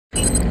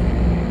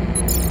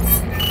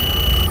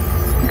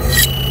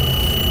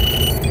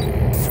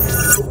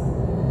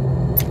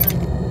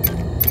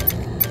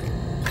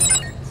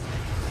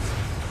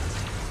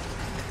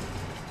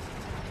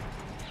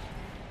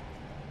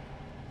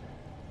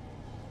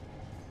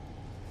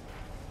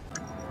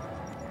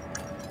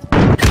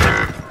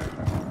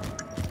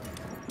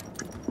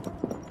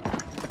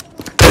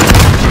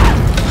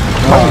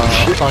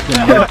Fucking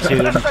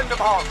Neptune. That's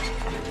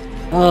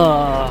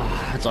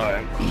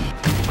alright.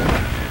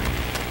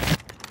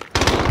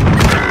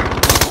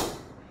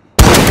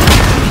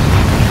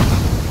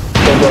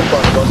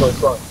 Don't go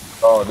front.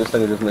 Oh, this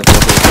thing just missed.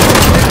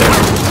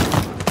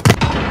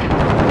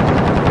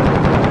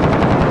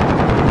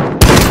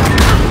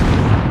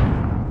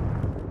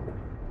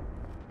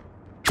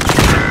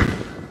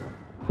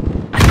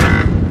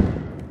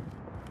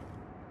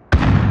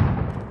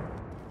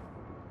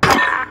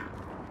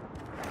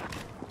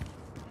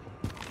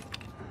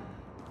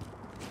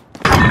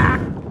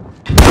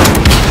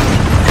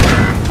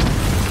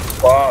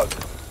 Fuck.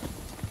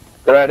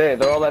 They're at A.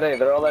 They're all at A. All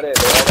three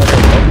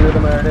of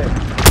them are at A.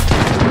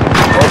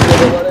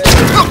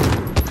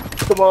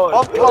 Come on.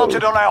 Bomb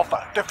planted on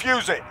Alpha.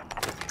 Defuse it.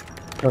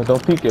 No,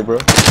 don't peek it, bro.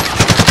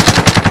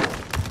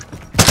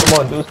 Come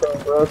on, do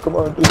something, bro. Come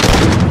on, do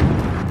something.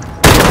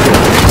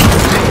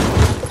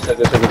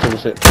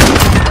 Shit.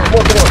 Come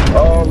on.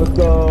 Oh, let's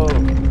go.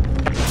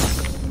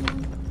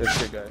 Good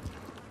shit, guys.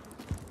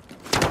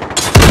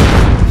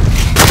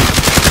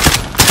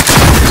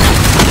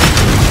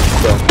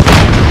 Go.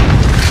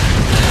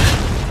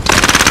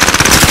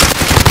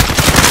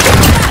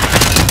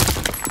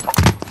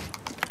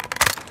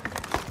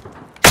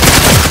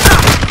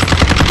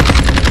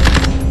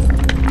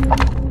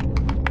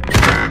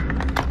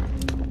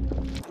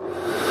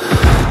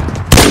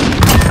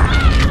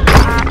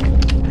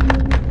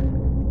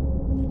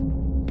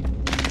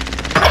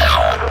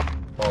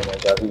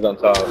 He's on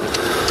top.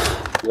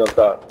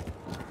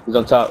 He's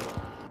on top.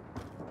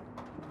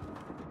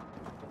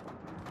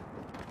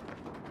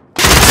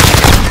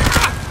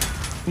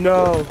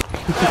 No.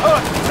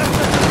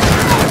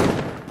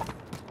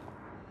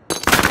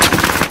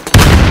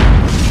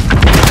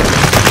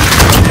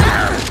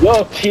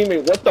 Yo,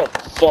 teammate, what the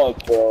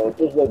fuck, bro?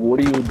 Just like, what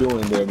are you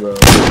doing there, bro?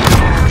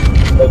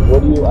 Like,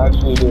 what are you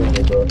actually doing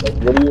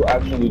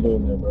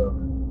there, bro?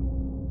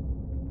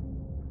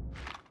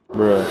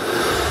 Bruh.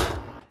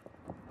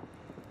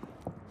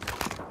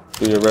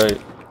 To your right.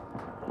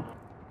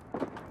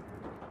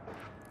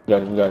 You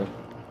got him.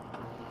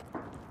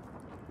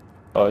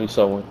 Oh, you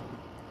saw one.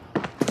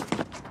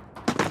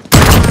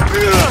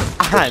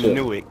 I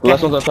knew it. The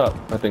last one's on top,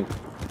 I think.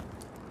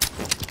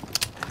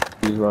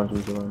 He's around you.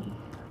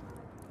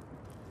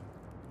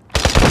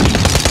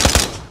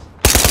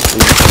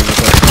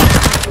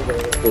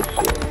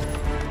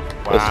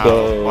 Let's go.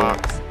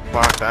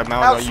 Fox, I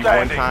mounted on you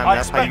one time.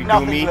 That's how you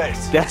do me.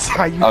 That's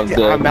how you did.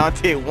 I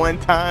mounted one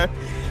time.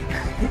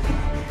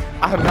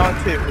 I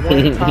mounted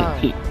one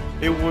time.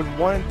 It was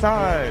one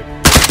time.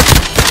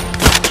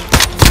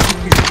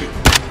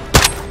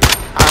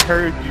 I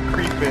heard you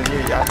creeping.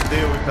 Yeah, I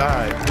still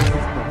died.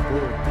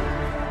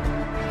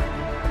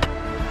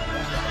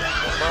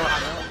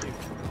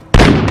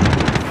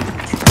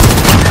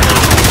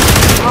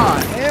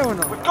 Hell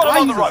no. We've got him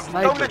on the rope.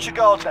 Don't let your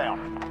guard down.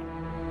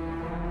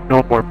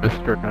 No more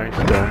Mr. Nice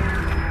Guy.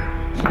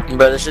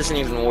 Bro, this isn't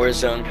even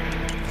Warzone.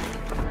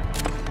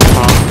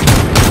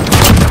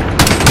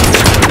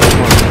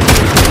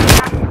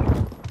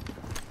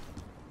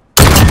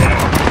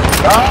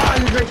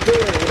 He's right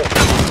there.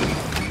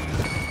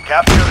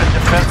 Capture and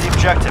defend the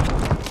objective.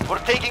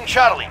 We're taking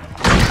Charlie.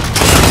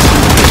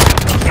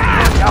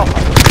 Alpha.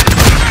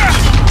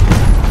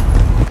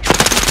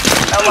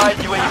 Allied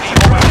UAV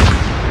overhead.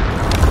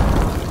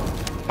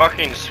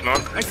 Fucking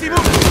smoke. I see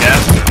movement.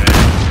 Yes, man.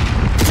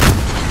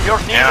 You're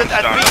needed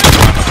at B.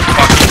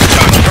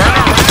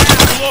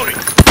 Fucking reloading.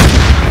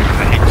 I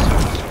hate this.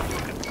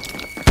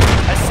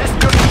 Assist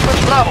your team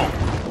with Bravo.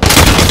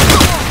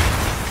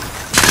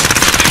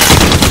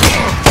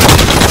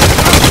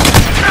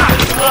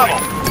 Bravo.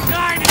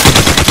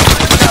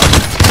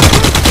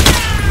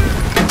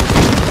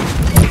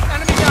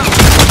 Enemy down.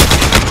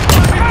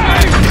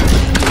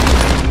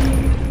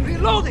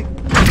 Reloading.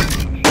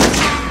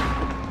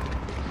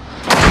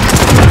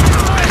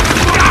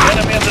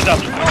 Enemy on the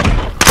double.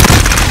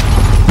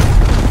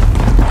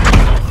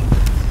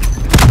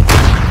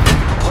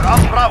 We're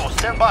on Bravo.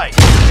 Stand by.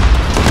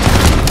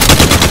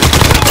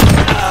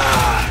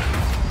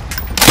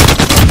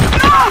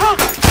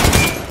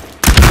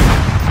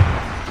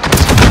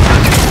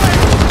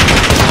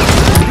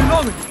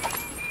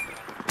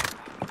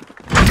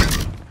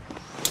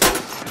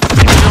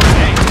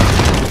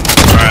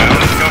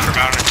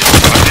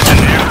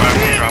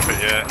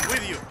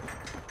 With you.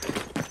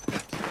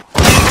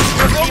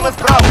 Your team is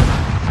Bravo.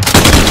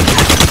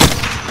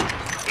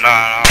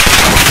 No.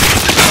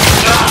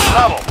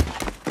 Bravo.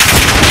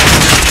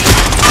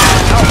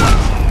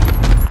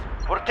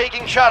 We're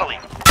taking Charlie.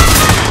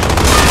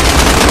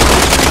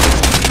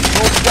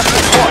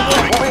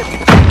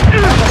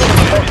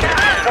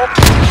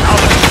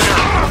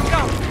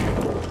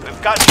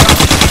 We've got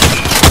Charlie.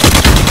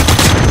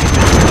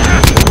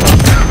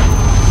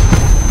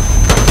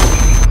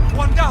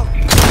 One down.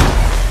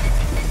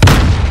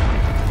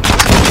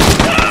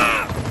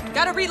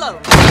 Gotta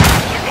reload.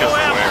 Go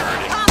out.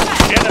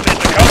 Enemy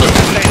to cover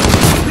the station.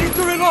 Need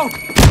to reload.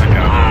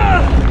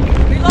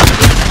 Reload.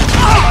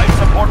 Allied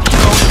support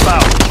is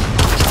out.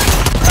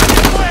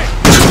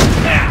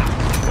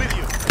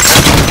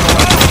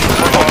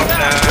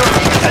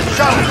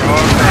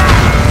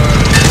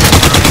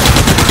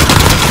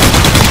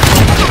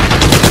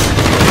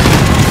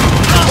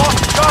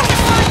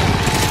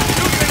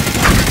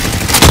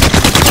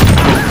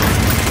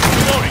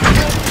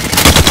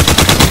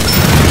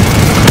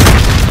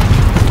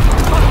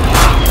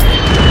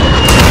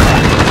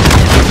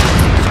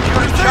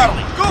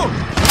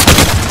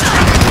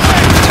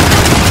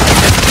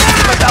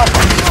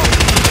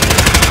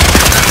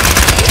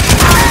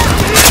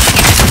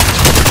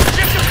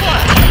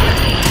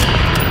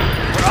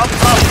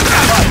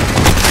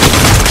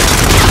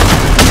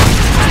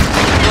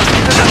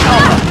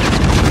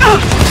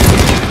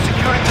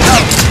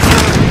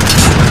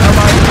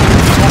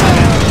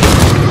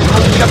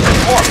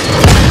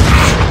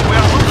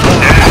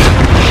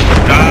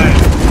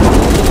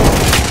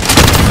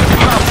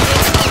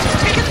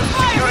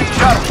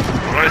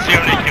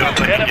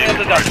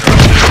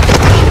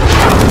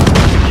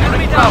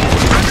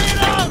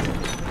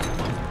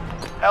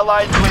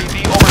 Allied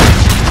UAV overhead.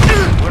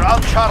 We're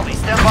on Charlie,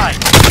 stand by.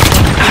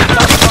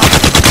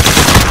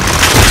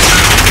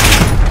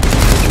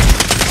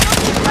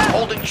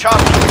 Holding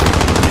Charlie.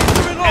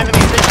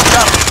 Enemy taking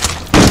Charlie.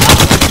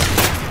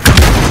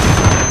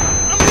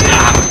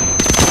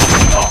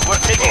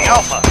 We're taking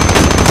Alpha.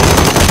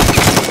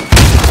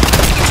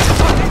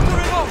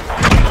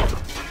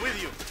 With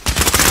you.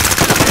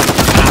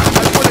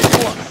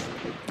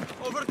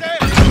 Over there.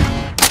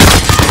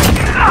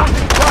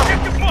 Get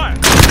the fire.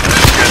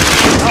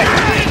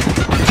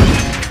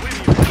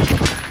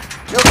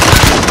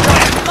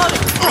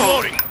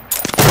 Reloading.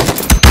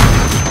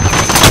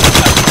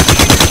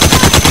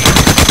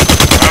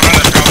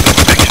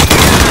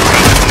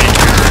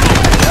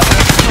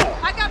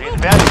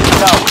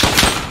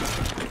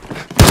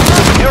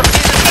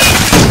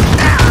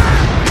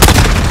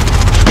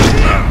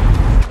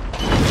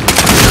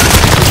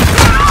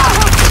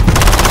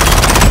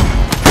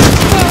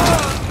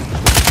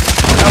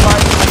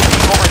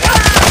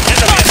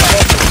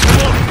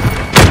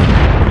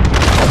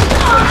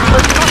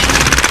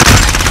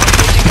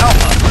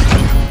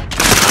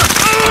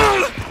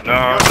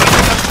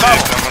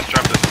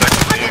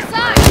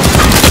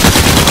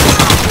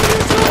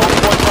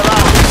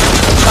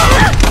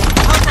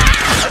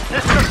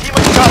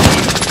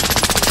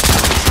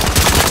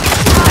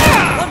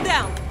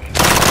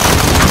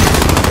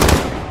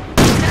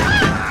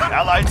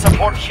 Allied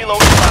support helo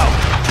inbound.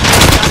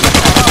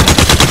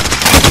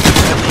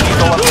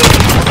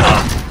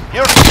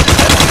 Here.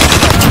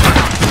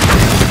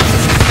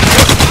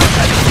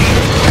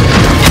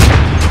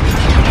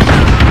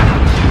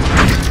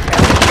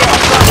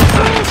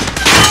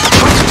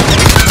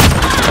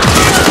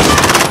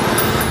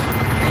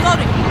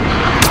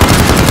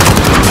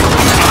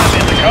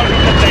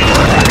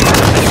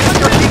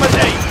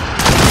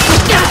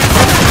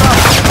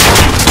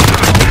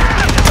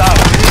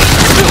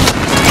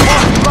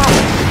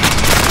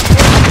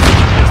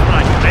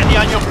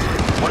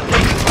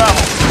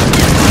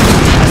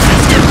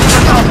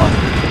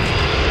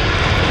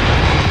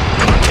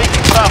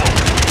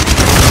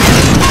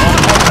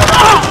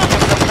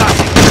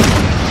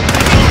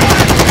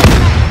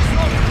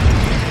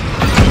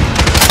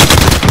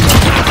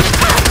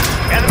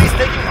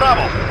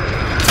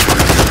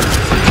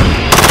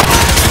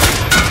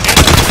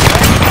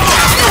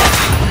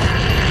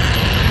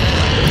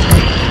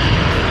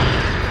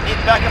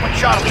 Backup on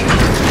Charlie.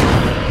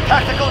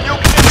 Tactical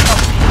nuke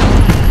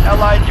incoming.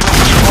 Allied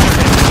UAV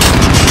overhead.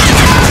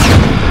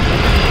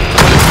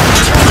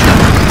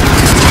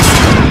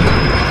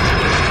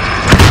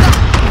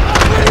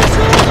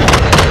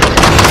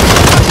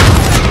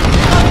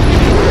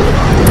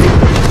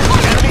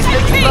 Enemies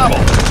taking Bravo.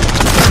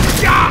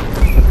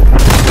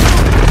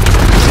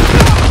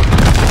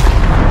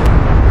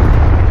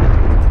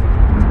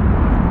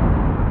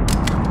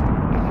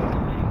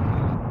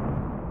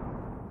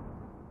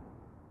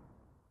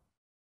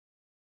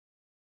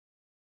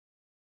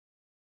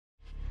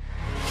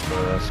 Bro,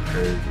 that's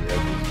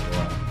crazy.